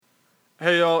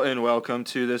Hey y'all, and welcome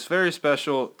to this very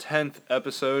special 10th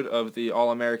episode of the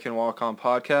All-American Walk-On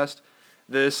podcast.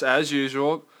 This, as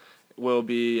usual, will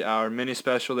be our mini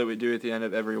special that we do at the end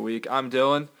of every week. I'm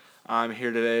Dylan. I'm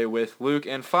here today with Luke,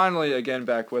 and finally, again,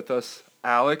 back with us,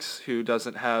 Alex, who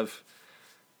doesn't have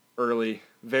very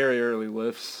early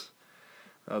lifts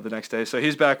the next day. So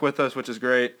he's back with us, which is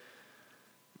great.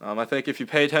 I think if you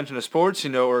pay attention to sports,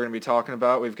 you know what we're going to be talking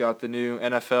about. We've got the new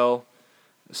NFL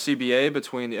CBA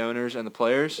between the owners and the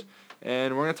players,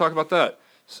 and we're going to talk about that.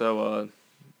 So,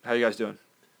 how you guys doing?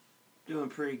 Doing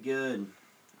pretty good.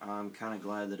 I'm kind of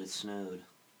glad that it snowed.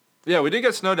 Yeah, we did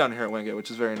get snow down here at Wingate, which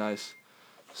is very nice.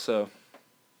 So,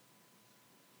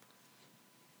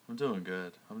 I'm doing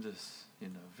good. I'm just,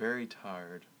 very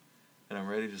tired, and I'm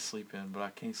ready to sleep in, but I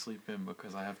can't sleep in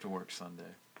because I have to work Sunday.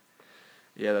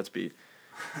 yeah, that's beat.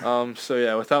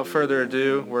 Without further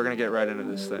ado, we're going to get right into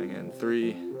this thing in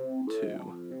 3, 2,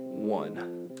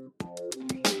 1.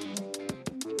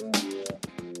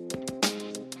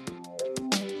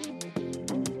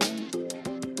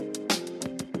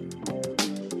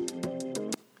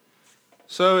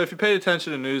 So if you paid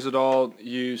attention to news at all,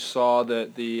 you saw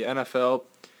that the NFL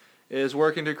is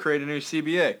working to create a new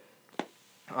CBA.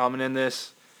 And in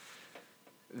this,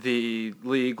 the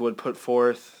league would put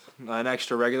forth an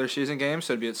extra regular season game,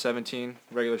 so it'd be at 17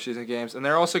 regular season games. And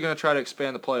they're also going to try to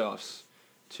expand the playoffs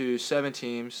to 7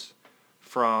 teams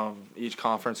from each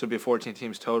conference. It would be 14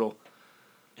 teams total.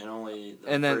 And only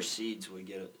the first seeds would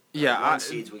get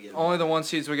it. Only the 1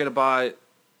 seeds would get a bye.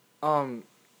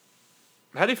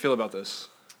 How do you feel about this?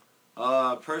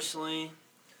 Personally,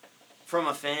 from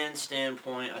a fan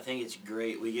standpoint, I think it's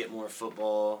great. We get more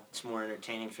football. It's more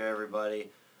entertaining for everybody.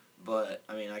 But,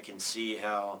 I can see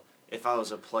how if I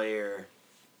was a player,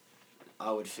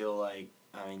 I would feel like,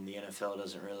 the NFL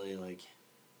doesn't really,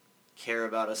 care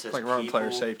about us as people. Like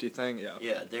player safety thing, yeah.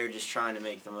 Yeah, they're just trying to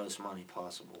make the most money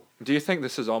possible. Do you think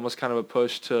this is almost kind of a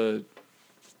push to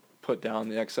put down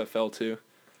the XFL too?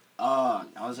 I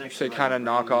was actually to kind of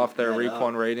knock off their week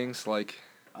 1 ratings,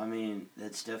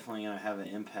 that's definitely going to have an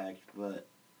impact, but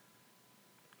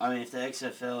if the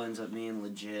XFL ends up being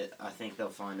legit, I think they'll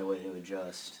find a way to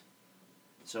adjust.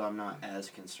 So I'm not as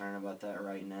concerned about that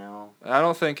right now. I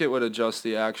don't think it would adjust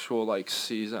the actual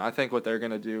season. I think what they're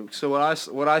going to do. So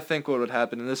what I think would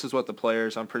happen, and this is what the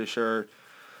players, I'm pretty sure,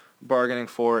 bargaining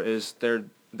for, is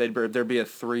there'd be a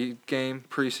 3-game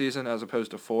preseason as opposed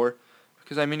to 4.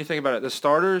 Because you think about it, the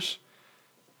starters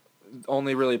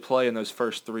only really play in those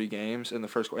first 3 games in the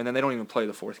first quarter, and then they don't even play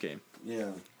the 4th game. Yeah.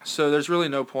 So there's really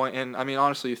no point. And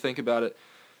honestly, you think about it,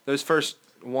 those first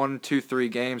 1, 2, 3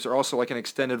 games are also like an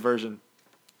extended version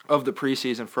of the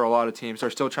preseason for a lot of teams. They're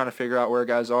still trying to figure out where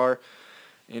guys are.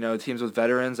 Teams with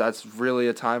veterans, that's really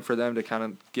a time for them to kind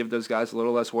of give those guys a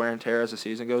little less wear and tear as the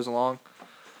season goes along.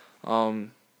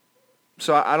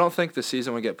 So I don't think the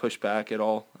season would get pushed back at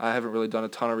all. I haven't really done a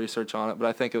ton of research on it, but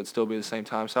I think it would still be the same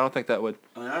time. So I don't think that would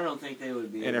I don't think they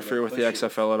would be interfere with the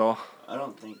XFL at all. I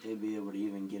don't think they'd be able to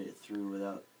even get it through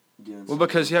without doing Well,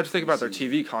 because you have to think about their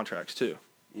TV contracts too.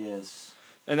 Yes.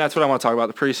 And that's what I want to talk about,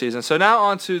 the preseason. So now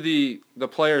on to the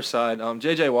player side.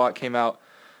 J.J. Watt came out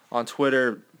on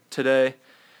Twitter today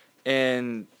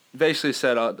and basically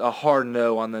said a hard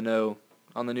no on the new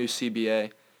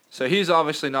CBA. So he's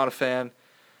obviously not a fan.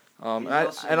 And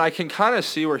I can kind of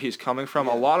see where he's coming from.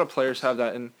 Yeah. A lot of players have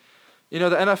that. And, the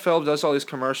NFL does all these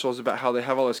commercials about how they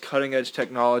have all this cutting-edge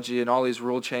technology and all these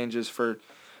rule changes for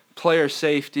player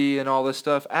safety and all this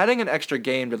stuff. Adding an extra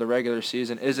game to the regular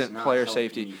season isn't player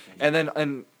safety. Anything.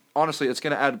 And honestly, it's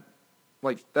going to add,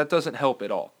 that doesn't help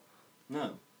at all.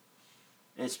 No.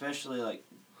 Especially,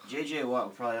 J.J. Watt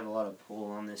will probably have a lot of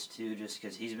pull on this, too, just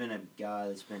because he's been a guy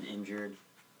that's been injured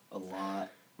a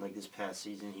lot. This past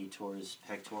season, he tore his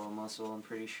pectoral muscle, I'm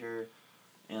pretty sure.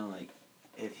 And,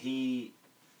 if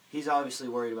he's obviously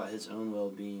worried about his own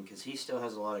well-being because he still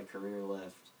has a lot of career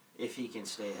left if he can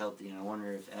stay healthy. And I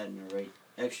wonder if adding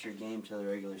a extra game to the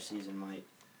regular season might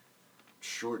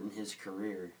shorten his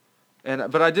career.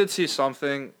 But I did see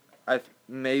something, I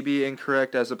may be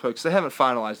incorrect as opposed, because they haven't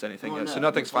finalized anything yet, so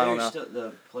nothing's final now.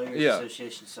 The Players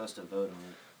Association still has to vote on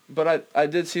it. But I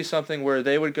did see something where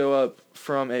they would go up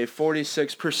from a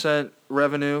 46%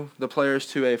 revenue, the players,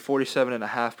 to a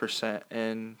 47.5%.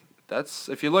 And that's,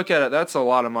 if you look at it, that's a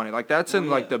lot of money. That's in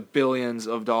the billions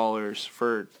of dollars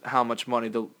for how much money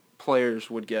the players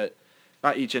would get.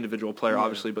 Not each individual player,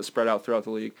 obviously, but spread out throughout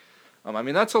the league.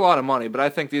 That's a lot of money. But I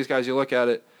think these guys, you look at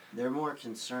it. They're more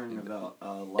concerned about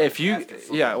life after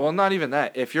football. Not even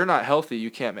that. If you're not healthy,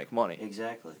 you can't make money.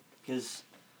 Exactly. Because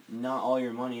not all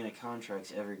your money in a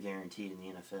contract's ever guaranteed in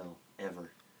the NFL, ever.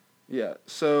 Yeah,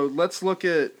 so let's look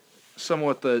at some of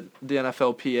what the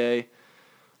NFLPA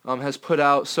has put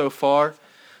out so far.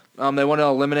 They want to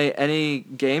eliminate any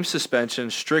game suspension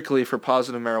strictly for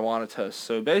positive marijuana tests.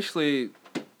 So basically,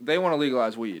 they want to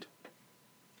legalize weed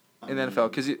in the NFL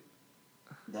because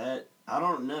that I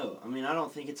don't know. I mean, I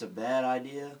don't think it's a bad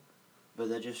idea, but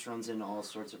that just runs into all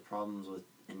sorts of problems with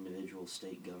individual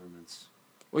state governments.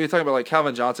 well, you're talking about like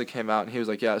Calvin Johnson came out and he was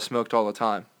like, "Yeah, I smoked all the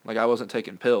time. Like I wasn't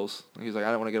taking pills." He was like, "I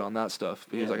didn't want to get on that stuff."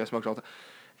 But he was like, "I smoked all the time,"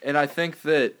 and I think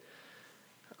that,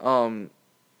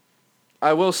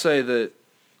 I will say that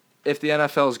if the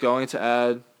NFL is going to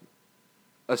add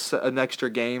an extra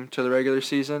game to the regular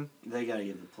season, They got to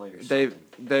give the players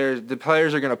the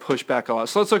players are going to push back a lot.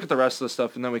 So let's look at the rest of the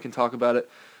stuff, and then we can talk about it.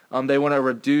 They want to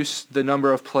reduce the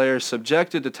number of players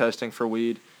subjected to testing for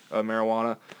weed,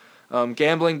 marijuana.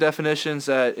 Gambling definitions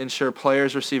that ensure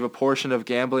players receive a portion of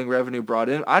gambling revenue brought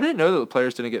in. I didn't know that the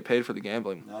players didn't get paid for the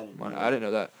gambling. I didn't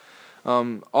know that.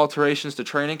 Alterations to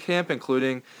training camp,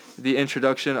 including the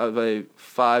introduction of a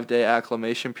 5-day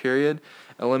acclimation period,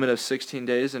 a limit of 16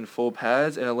 days in full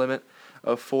pads, and a limit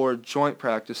of 4 joint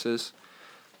practices,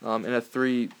 and a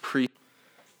 3 pre.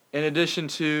 In addition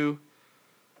to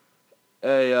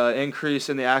a increase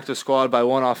in the active squad by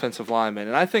 1 offensive lineman,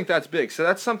 and I think that's big. So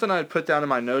that's something I put down in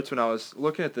my notes when I was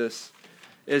looking at this,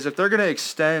 is if they're going to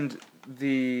extend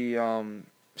the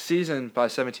season by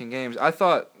 17 games, I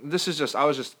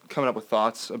was just coming up with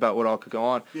thoughts about what all could go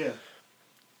on. Yeah.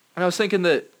 And I was thinking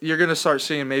that you're going to start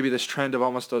seeing maybe this trend of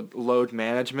almost a load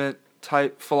management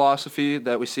type philosophy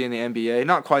that we see in the NBA.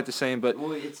 Not quite the same, but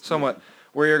somewhat,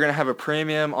 where you're going to have a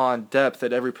premium on depth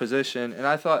at every position. And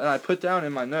I put down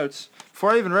in my notes,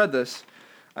 before I even read this,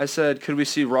 I said, could we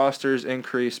see rosters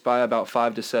increase by about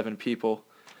 5 to 7 people?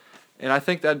 And I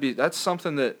think that's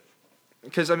something that,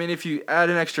 because I mean, if you add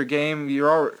an extra game,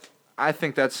 I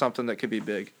think that's something that could be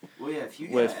big. Well, yeah, if you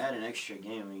gotta add an extra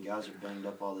game, I mean, guys are banged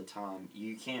up all the time.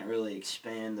 You can't really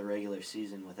expand the regular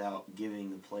season without giving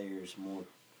the players more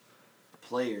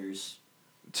players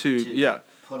Because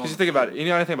you think about it, you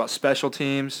know anything about special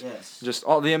teams? Yes. Just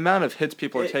all the amount of hits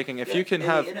people are taking. If you can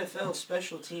have the NFL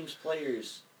special teams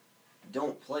players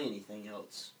don't play anything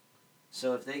else,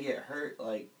 so if they get hurt,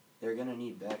 like they're gonna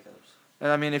need backups.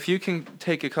 And I mean, if you can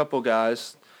take a couple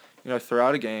guys,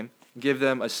 throughout a game, give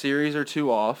them a series or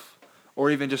 2 off,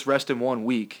 or even just rest them 1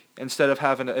 week instead of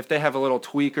if they have a little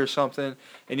tweak or something,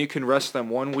 and you can rest them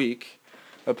 1 week,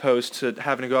 opposed to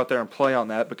having to go out there and play on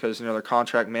that because their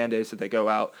contract mandates that they go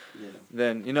out. Yeah.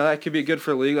 Then that could be good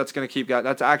for the league. That's going to keep guys.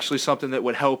 That's actually something that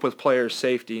would help with players'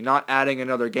 safety. Not adding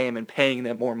another game and paying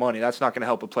them more money. That's not going to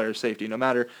help with players' safety, no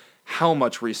matter how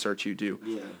much research you do.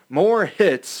 Yeah. More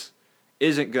hits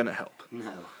isn't going to help.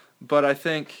 No. But I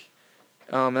think,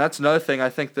 that's another thing. I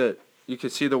think that you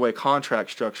could see the way contract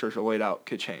structures are laid out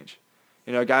could change.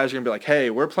 Guys are going to be like,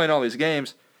 hey, we're playing all these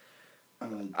games.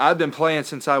 I've been playing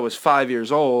since I was 5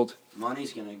 years old.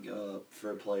 Money's going to go up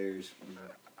for players.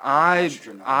 I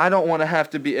don't want to have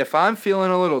to be, if I'm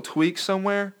feeling a little tweak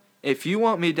somewhere, if you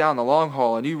want me down the long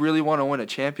haul and you really want to win a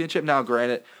championship, now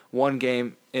granted, 1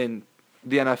 game in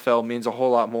the NFL means a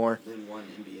whole lot more than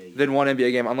one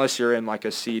NBA game, unless you're in like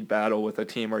a seed battle with a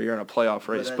team or you're in a playoff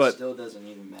race. But still doesn't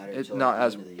even matter. It's not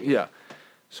as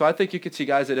So I think you could see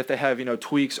guys that if they have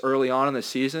tweaks early on in the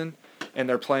season and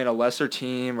they're playing a lesser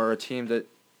team or a team that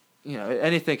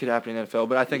anything could happen in the NFL.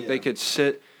 But I think they could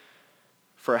sit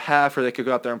for a half, or they could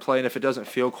go out there and play. And if it doesn't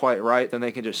feel quite right, then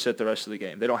they can just sit the rest of the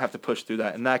game. They don't have to push through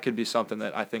that, and that could be something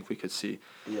that I think we could see.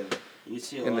 Yeah, you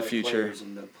see a in lot the future. Of players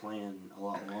end up playing a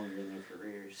lot longer in their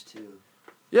careers too.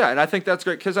 Yeah, and I think that's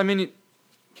great because, I mean,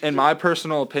 in my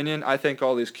personal opinion, I think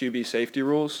all these QB safety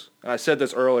rules, and I said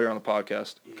this earlier on the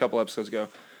podcast a couple episodes ago,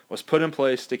 was put in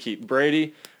place to keep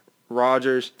Brady,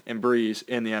 Rodgers, and Breeze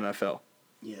in the NFL.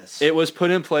 Yes. It was put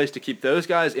in place to keep those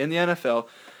guys in the NFL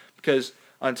because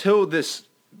until these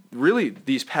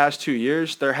past 2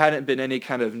 years, there hadn't been any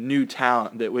kind of new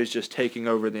talent that was just taking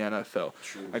over the NFL.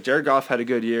 True. Like Jared Goff had a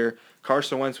good year.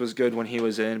 Carson Wentz was good when he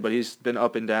was in, but he's been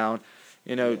up and down.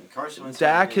 Carson Wentz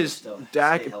Dak's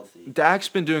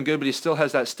been doing good, but he still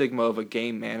has that stigma of a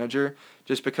game manager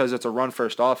just because it's a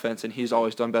run-first offense, and he's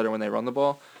always done better when they run the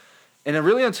ball. And then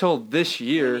really until this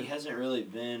year... He has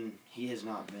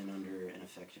not been under an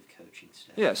effective coaching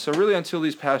staff. Yeah, so really until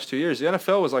these past 2 years, the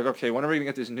NFL was like, okay, when are we going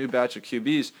to get this new batch of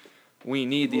QBs? We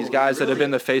need these guys that have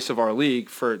been the face of our league.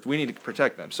 We need to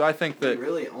protect them. So I think that... We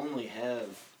really only have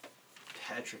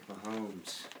Patrick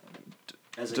Mahomes.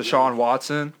 Deshaun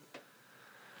Watson.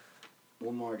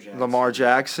 Lamar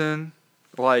Jackson.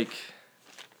 Like,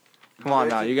 come on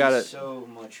now, you got it. So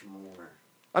much more.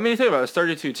 I mean, you think about it, it's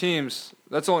 32 teams.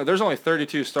 There's only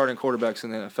 32 starting quarterbacks in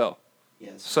the NFL.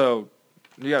 Yes. So,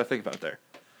 You got to think about it there.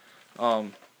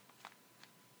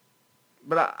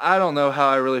 But I don't know how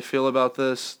I really feel about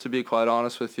this, to be quite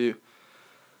honest with you.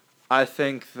 I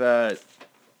think that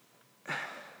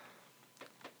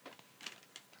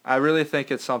I really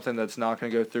think it's something that's not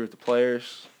going to go through with the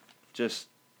players. Just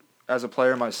as a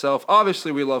player myself,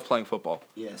 obviously we love playing football.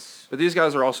 Yes. But these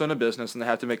guys are also in a business, and they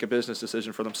have to make a business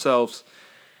decision for themselves.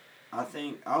 I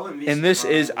wouldn't be And this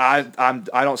is surprised.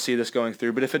 I don't see this going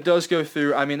through, but if it does go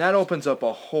through, I mean that opens up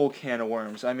a whole can of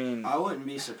worms. I mean, I wouldn't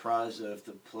be surprised though if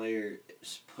the players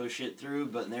push it through,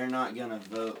 but they're not gonna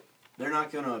vote. They're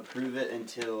not gonna approve it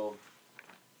until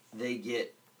they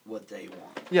get what they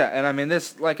want. yeah, and I mean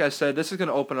this, like I said, this is going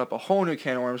to open up a whole new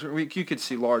can of worms. You could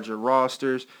see larger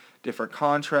rosters, different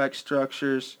contract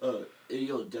structures.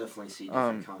 You'll definitely see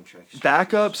different contracts.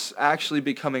 Backups actually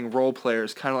becoming role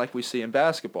players, kind of like we see in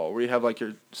basketball, where you have like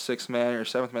your sixth man or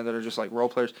seventh man that are just like role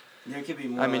players. There could be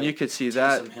more. I mean, you could see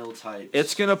that. Taysom Hill types.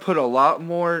 It's going to put a lot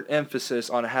more emphasis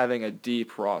on having a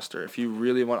deep roster. If you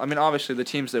really want, I mean, obviously the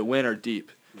teams that win are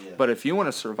deep. Yeah. But if you want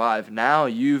to survive, now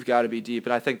you've got to be deep.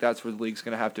 And I think that's where the league's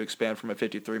going to have to expand from a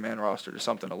 53-man roster to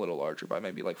something a little larger by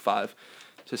maybe like 5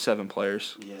 to 7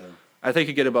 players. Yeah. I think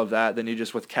you get above that, then you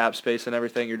just, with cap space and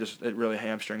everything, it really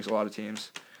hamstrings a lot of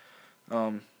teams.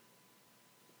 I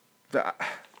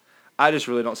just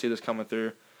really don't see this coming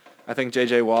through. I think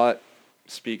J.J. Watt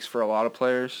speaks for a lot of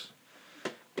players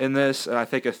in this, and I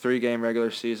think a 3-game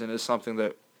regular season is something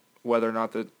that, whether or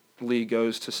not the league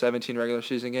goes to 17 regular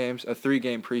season games, a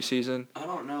 3-game preseason I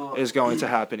don't know is going to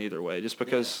happen either way, just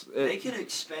because they could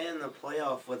expand the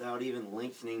playoff without even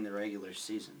lengthening the regular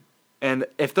season. And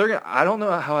if they're gonna, I don't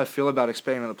know how I feel about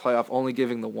expanding the playoff, only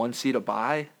giving the 1 seed a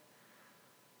bye.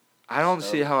 I don't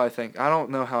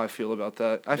know how I feel about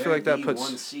that. I feel like that puts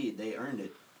 1 seed. They earned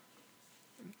it.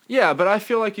 Yeah, but I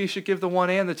feel like you should give the 1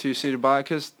 and the 2 seed a bye,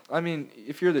 because I mean,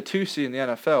 if you're the 2 seed in the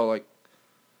NFL, like,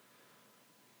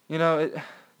 you know,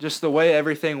 just the way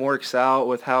everything works out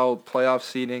with how playoff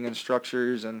seeding and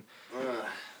structures and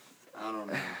I don't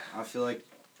know. I feel like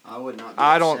I would not. Be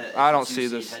I don't upset if the see 2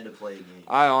 seed this. Had to play a game.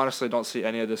 I honestly don't see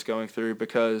any of this going through,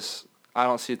 because I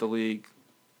don't see the league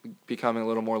becoming a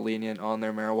little more lenient on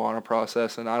their marijuana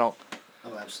process, and Oh,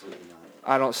 absolutely not.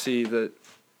 I don't see the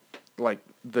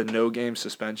no game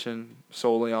suspension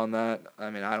solely on that. I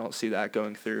mean, I don't see that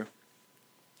going through.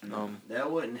 No,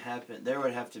 that wouldn't happen. There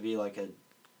would have to be like a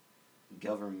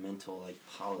governmental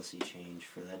policy change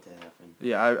for that to happen.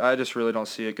 Yeah, I just really don't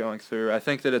see it going through. I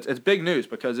think that it's big news,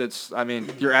 because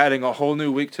you're adding a whole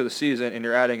new week to the season, and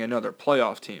you're adding another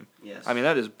playoff team. Yes. I mean,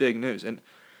 that is big news. And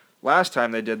last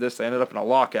time they did this, they ended up in a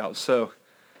lockout. So,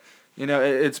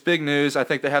 it's big news. I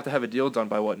think they have to have a deal done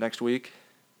by next week?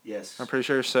 Yes. I'm pretty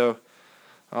sure. So,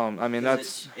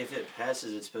 that's... If it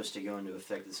passes, it's supposed to go into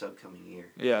effect this upcoming year.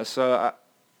 Yeah, so,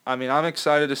 I'm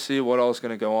excited to see what all is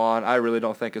going to go on. I really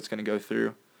don't think it's going to go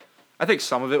through. I think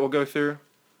some of it will go through.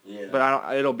 Yeah.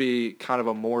 But it'll be kind of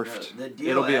a morphed...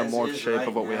 it'll be a morphed shape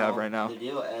of what we have right now. The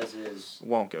deal as is...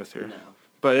 Won't go through. No.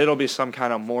 But it'll be some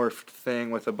kind of morphed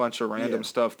thing with a bunch of random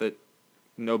stuff that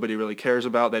nobody really cares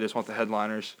about. They just want the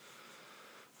headliners.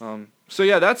 So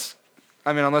yeah, that's...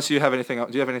 unless you have anything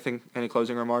else. Do you have any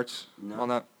closing remarks on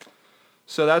that?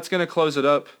 So that's going to close it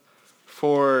up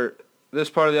for this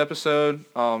part of the episode.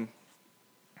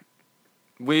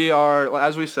 We are,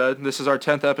 as we said, this is our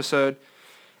 10th episode.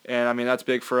 And, that's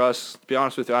big for us. To be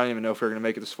honest with you, I don't even know if we're going to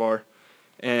make it this far.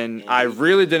 And I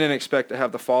really didn't expect to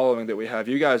have the following that we have.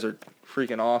 You guys are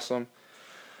freaking awesome.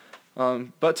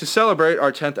 But to celebrate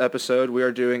our 10th episode, we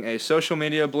are doing a social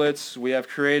media blitz. We have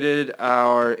created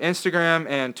our Instagram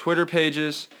and Twitter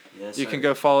pages. Yes, you can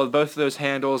go follow both of those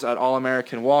handles at All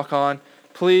American Walk On.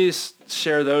 Please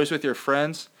share those with your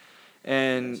friends.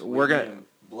 And we're going to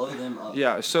blow them up.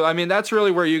 Yeah, so that's really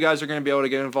where you guys are going to be able to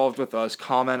get involved with us.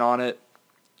 Comment on it,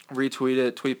 retweet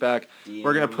it, tweet back.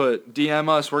 We're going to DM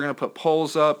us. We're going to put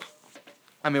polls up.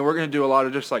 We're going to do a lot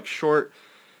of just short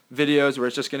videos where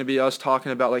it's just going to be us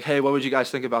talking about hey, what would you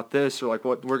guys think about this? Or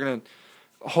what we're going to,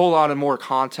 a whole lot of more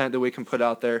content that we can put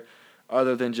out there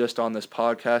other than just on this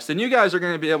podcast. And you guys are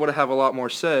going to be able to have a lot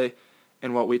more say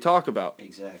in what we talk about.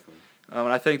 Exactly. And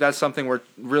I think that's something we're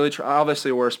really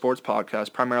obviously we're a sports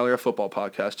podcast, primarily a football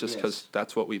podcast, just because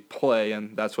that's what we play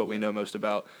and that's what we know most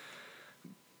about.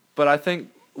 But I think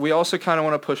we also kind of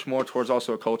want to push more towards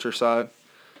also a culture side.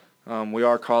 We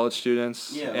are college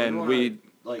students, and we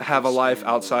have a life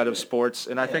outside of sports,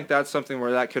 and I think that's something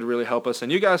where that could really help us.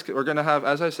 And you guys are going to have,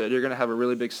 as I said, you're going to have a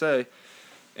really big say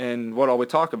in what all we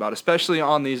talk about, especially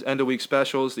on these end-of-week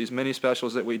specials, these mini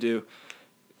specials that we do.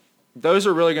 Those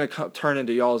are really going to turn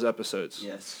into y'all's episodes.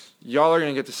 Yes. Y'all are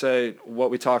going to get to say what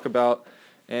we talk about,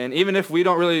 And even if we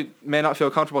may not feel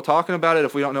comfortable talking about it,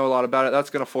 if we don't know a lot about it, that's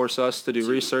going to force us to do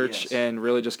research and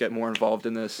really just get more involved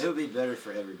in this. It would be better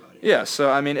for everybody. Yeah,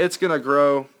 so, I mean, it's going to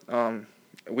grow. After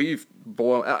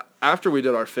we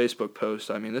did our Facebook post,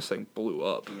 I mean, this thing blew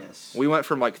up. Yes. We went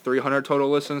from, 300 total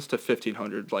listens to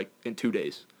 1,500, in 2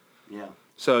 days. Yeah.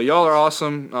 So, y'all are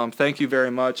awesome. Thank you very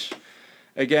much.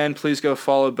 Again, please go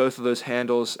follow both of those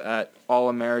handles at All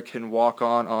American Walk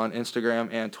On Instagram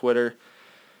and Twitter.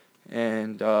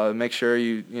 And make sure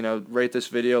you rate this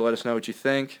video. Let us know what you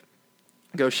think.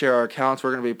 Go share our accounts.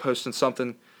 We're going to be posting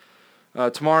something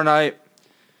tomorrow night.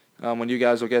 When you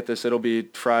guys will get this, it'll be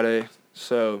Friday.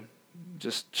 So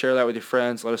just share that with your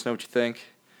friends. Let us know what you think.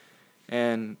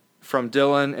 And from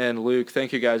Dylan and Luke,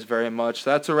 thank you guys very much.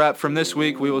 That's a wrap from this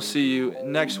week. We will see you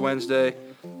next Wednesday.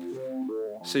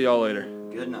 See y'all later.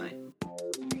 Good night.